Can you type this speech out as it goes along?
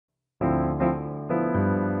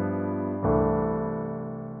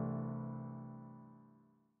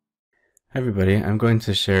Hi everybody, I'm going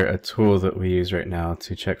to share a tool that we use right now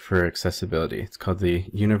to check for accessibility. It's called the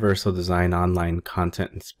Universal Design Online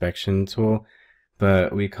Content Inspection Tool,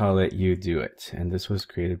 but we call it UDOIT, and this was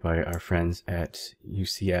created by our friends at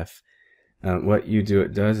UCF. What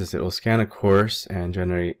UDOIT does is it will scan a course and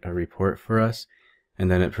generate a report for us, and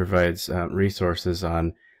then it provides resources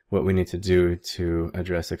on what we need to do to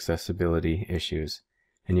address accessibility issues.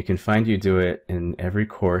 And you can find UDOIT in every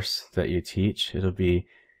course that you teach. It'll be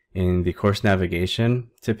in the course navigation,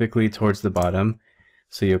 typically towards the bottom.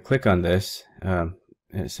 So you'll click on this,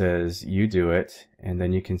 it says UDOIT, and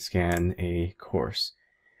then you can scan a course.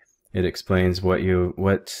 It explains what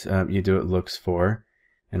UDOIT looks for,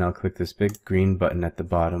 and I'll click this big green button at the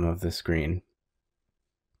bottom of the screen.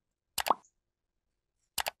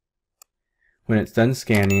 When it's done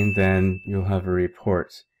scanning, then you'll have a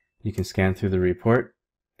report. You can scan through the report,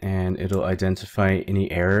 and it'll identify any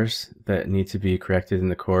errors that need to be corrected in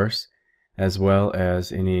the course, as well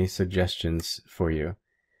as any suggestions for you.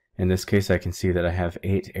 In this case, I can see that I have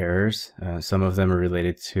 8 errors. Some of them are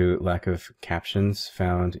related to lack of captions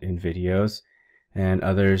found in videos, and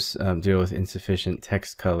others deal with insufficient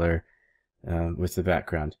text color with the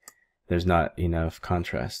background. There's not enough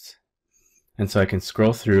contrast. And so I can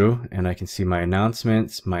scroll through, and I can see my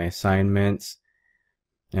announcements, my assignments,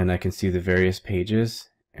 and I can see the various pages.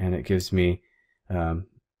 And it gives me a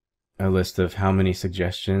list of how many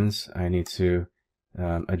suggestions I need to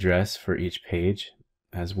address for each page,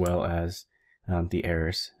 as well as the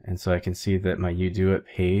errors. And so I can see that my UDOIT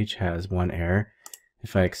page has 1 error.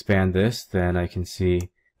 If I expand this, then I can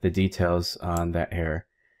see the details on that error.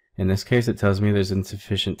 In this case, it tells me there's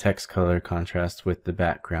insufficient text color contrast with the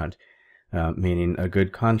background, meaning a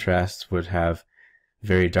good contrast would have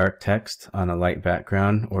very dark text on a light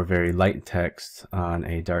background or very light text on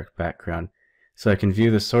a dark background. So I can view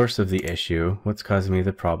the source of the issue, what's causing me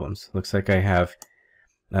the problems. Looks like I have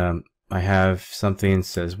something that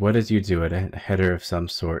says, what is UDOIT, a header of some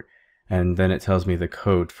sort, and then it tells me the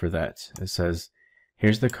code for that. It says,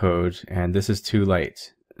 here's the code, and this is too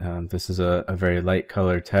light. This is a very light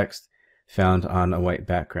color text found on a white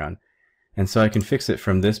background. And so I can fix it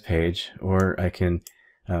from this page, or I can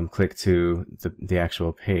click to the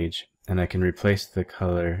actual page, and I can replace the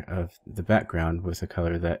color of the background with a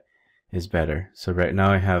color that is better. So right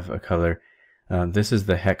now I have a color, this is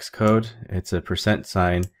the hex code. It's a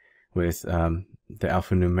 % with the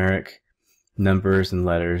alphanumeric numbers and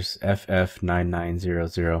letters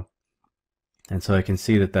FF9900. And so I can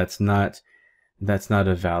see that that's not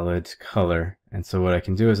a valid color. And so what I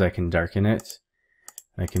can do is I can darken it.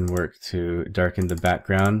 I can work to darken the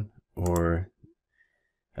background or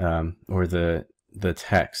the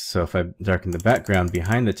text. So if I darken the background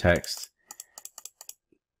behind the text,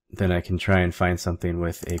 then I can try and find something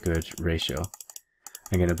with a good ratio.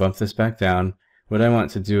 I'm going to bump this back down. What I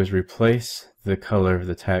want to do is replace the color of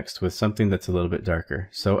the text with something that's a little bit darker.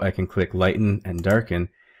 So I can click lighten and darken.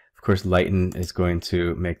 Of course, lighten is going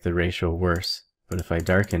to make the ratio worse, but if I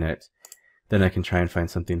darken it, then I can try and find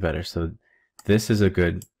something better. So this is a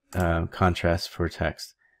good contrast for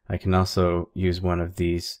text. I can also use one of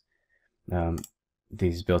these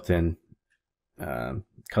built-in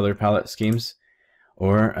color palette schemes,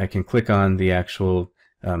 or I can click on the actual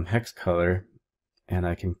hex color, and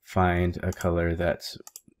I can find a color that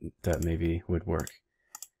maybe would work.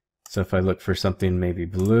 So if I look for something maybe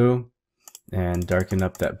blue and darken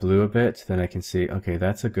up that blue a bit, then I can see, okay,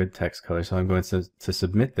 that's a good text color. So I'm going to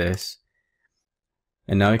submit this,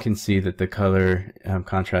 and now I can see that the color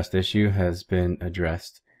contrast issue has been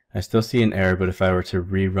addressed. I still see an error, but if I were to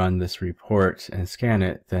rerun this report and scan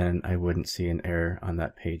it, then I wouldn't see an error on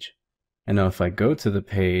that page. And now if I go to the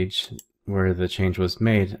page where the change was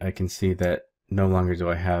made, I can see that no longer do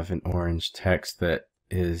I have an orange text that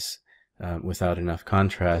is without enough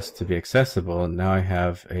contrast to be accessible. Now I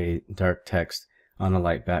have a dark text on a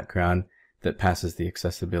light background that passes the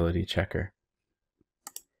accessibility checker.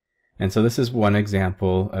 And so this is one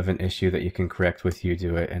example of an issue that you can correct with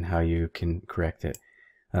UDOIT and how you can correct it.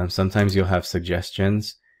 Sometimes you'll have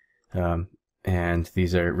suggestions, and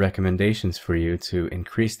these are recommendations for you to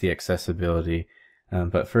increase the accessibility.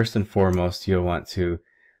 But first and foremost, you'll want to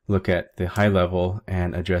look at the high level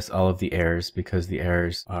and address all of the errors, because the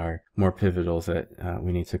errors are more pivotal that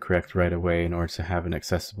we need to correct right away in order to have an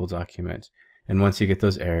accessible document. And once you get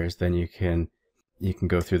those errors, then you can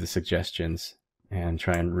go through the suggestions and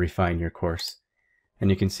try and refine your course. And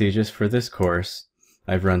you can see just for this course,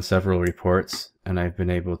 I've run several reports, and I've been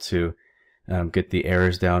able to get the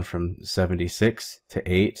errors down from 76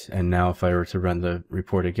 to 8, and now if I were to run the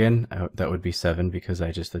report again, that would be 7 because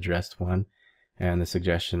I just addressed one. And the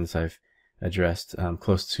suggestions, I've addressed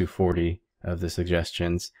close to 40 of the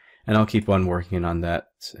suggestions, and I'll keep on working on that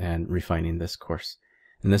and refining this course.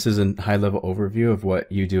 And this is a high-level overview of what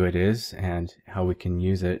UDOIT is and how we can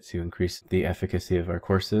use it to increase the efficacy of our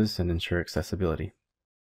courses and ensure accessibility.